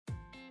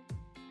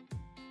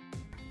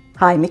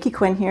Hi, Mickey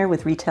Quinn here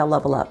with Retail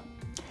Level Up.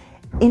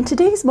 In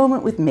today's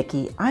moment with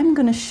Mickey, I'm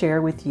going to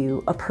share with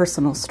you a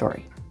personal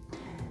story.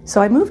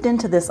 So I moved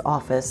into this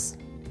office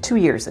 2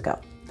 years ago,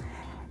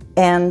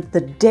 and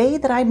the day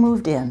that I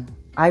moved in,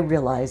 I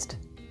realized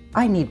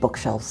I need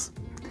bookshelves.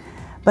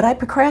 But I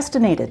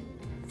procrastinated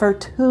for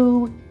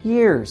 2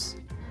 years.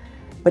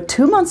 But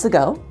 2 months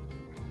ago,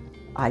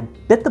 I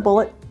bit the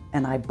bullet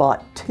and I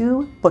bought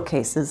 2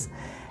 bookcases,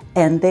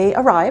 and they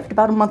arrived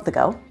about a month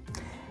ago,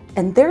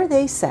 and there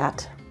they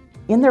sat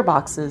in their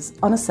boxes,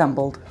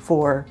 unassembled,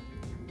 for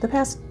the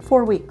past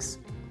 4 weeks.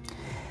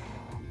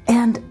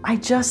 And I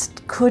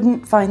just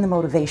couldn't find the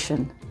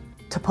motivation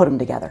to put them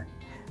together.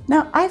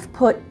 Now, I've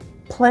put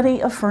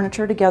plenty of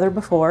furniture together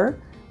before,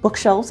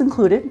 bookshelves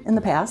included in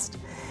the past,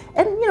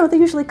 and they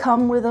usually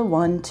come with a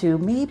 1 to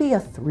maybe a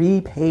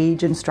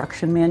 3-page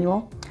instruction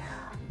manual.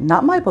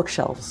 Not my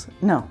bookshelves,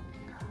 no.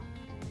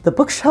 The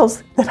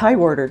bookshelves that I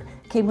ordered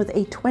came with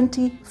a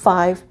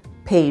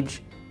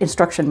 25-page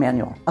instruction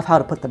manual of how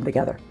to put them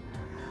together.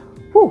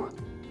 Whew.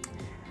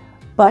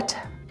 But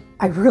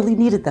I really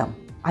needed them.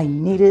 I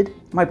needed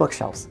my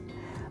bookshelves,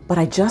 but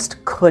I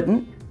just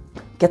couldn't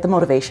get the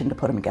motivation to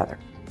put them together.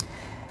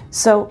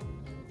 So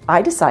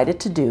I decided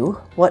to do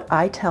what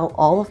I tell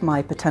all of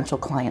my potential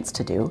clients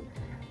to do: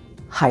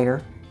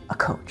 hire a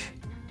coach.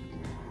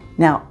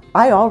 Now,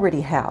 I already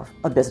have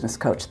a business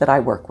coach that I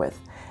work with.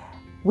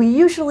 We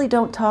usually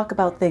don't talk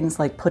about things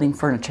like putting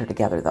furniture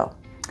together though.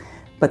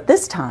 But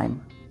this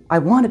time, I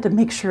wanted to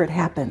make sure it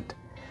happened.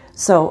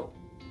 So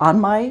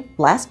on my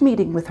last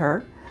meeting with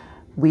her,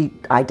 we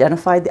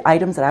identified the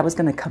items that I was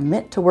going to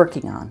commit to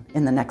working on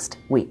in the next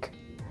week.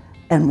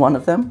 And one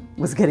of them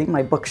was getting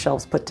my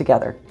bookshelves put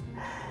together.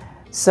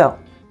 So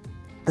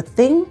the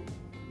thing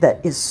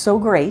that is so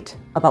great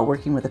about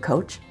working with a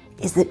coach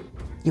is that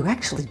you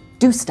actually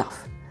do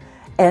stuff.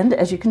 And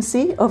as you can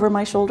see over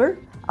my shoulder,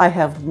 I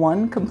have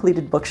 1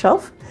 completed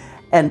bookshelf.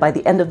 And by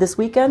the end of this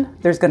weekend,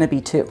 there's going to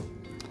be 2.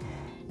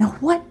 Now,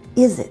 what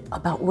is it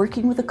about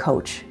working with a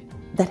coach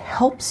that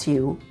helps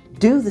you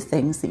do the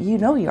things that you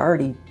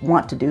already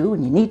want to do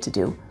and you need to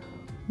do?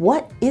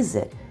 What is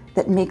it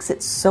that makes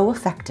it so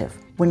effective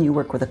when you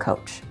work with a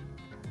coach?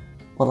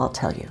 Well, I'll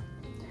tell you.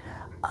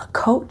 A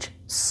coach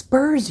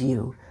spurs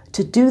you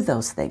to do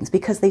those things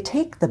because they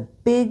take the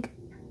big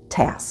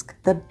task,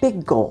 the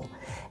big goal,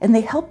 and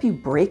they help you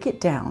break it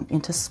down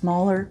into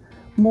smaller,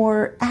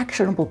 more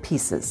actionable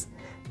pieces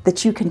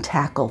that you can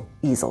tackle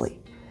easily.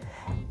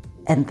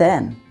 And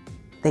then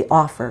they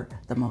offer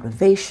the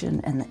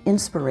motivation and the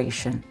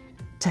inspiration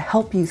to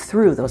help you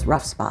through those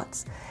rough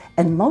spots.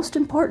 And most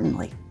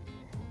importantly,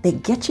 they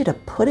get you to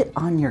put it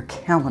on your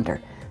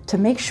calendar to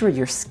make sure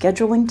you're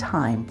scheduling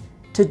time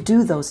to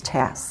do those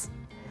tasks.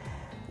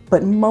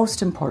 But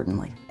most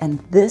importantly, and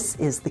this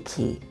is the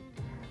key,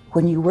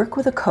 when you work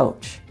with a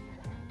coach,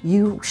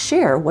 you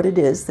share what it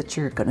is that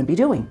you're going to be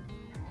doing.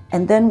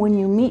 And then when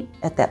you meet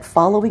at that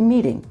following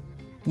meeting,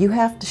 you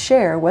have to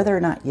share whether or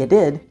not you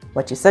did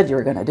what you said you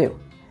were going to do.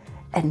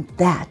 And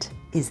that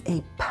is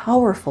a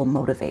powerful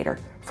motivator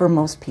for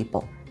most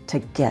people to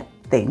get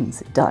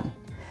things done.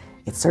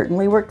 It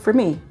certainly worked for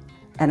me,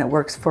 and it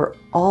works for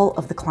all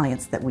of the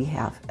clients that we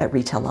have at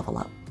Retail Level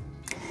Up.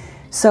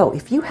 So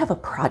if you have a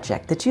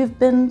project that you've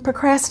been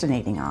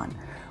procrastinating on,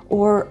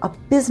 or a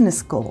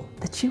business goal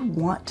that you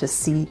want to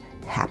see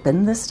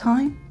happen this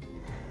time,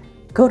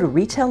 go to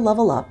Retail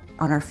Level Up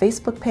on our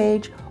Facebook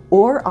page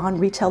or on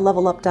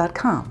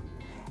retaillevelup.com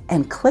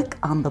and click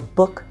on the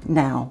Book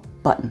Now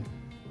button.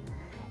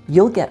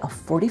 You'll get a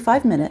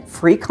 45-minute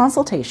free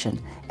consultation,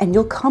 and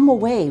you'll come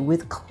away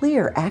with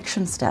clear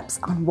action steps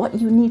on what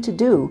you need to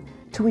do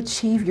to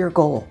achieve your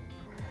goal.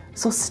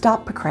 So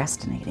stop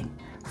procrastinating.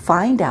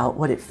 Find out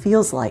what it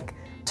feels like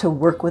to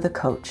work with a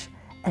coach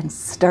and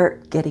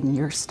start getting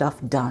your stuff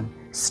done.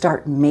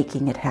 Start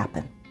making it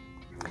happen.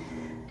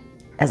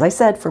 As I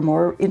said, for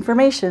more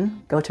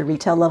information, go to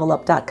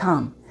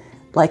retaillevelup.com.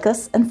 Like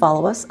us and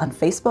follow us on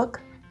Facebook,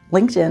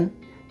 LinkedIn,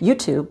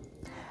 YouTube,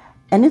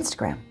 and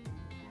Instagram.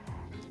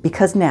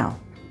 Because now,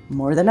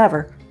 more than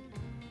ever,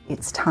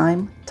 it's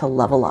time to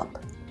level up.